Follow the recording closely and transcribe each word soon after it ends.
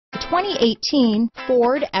2018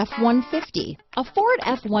 Ford F-150. A Ford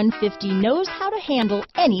F-150 knows how to handle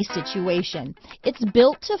any situation. It's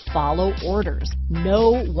built to follow orders,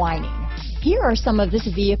 no whining. Here are some of this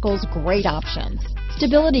vehicle's great options: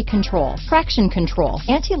 stability control, traction control,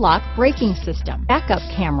 anti-lock braking system, backup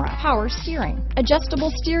camera, power steering,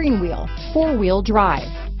 adjustable steering wheel, four-wheel drive,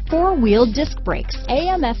 four-wheel disc brakes,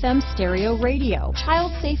 AM/FM stereo radio,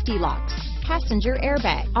 child safety locks, passenger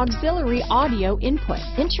airbag, auxiliary audio input,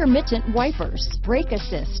 intermittent wipers, brake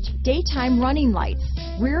assist, daytime running lights,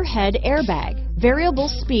 rear head airbag, variable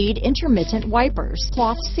speed intermittent wipers,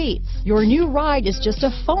 cloth seats. Your new ride is just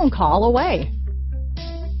a phone call away.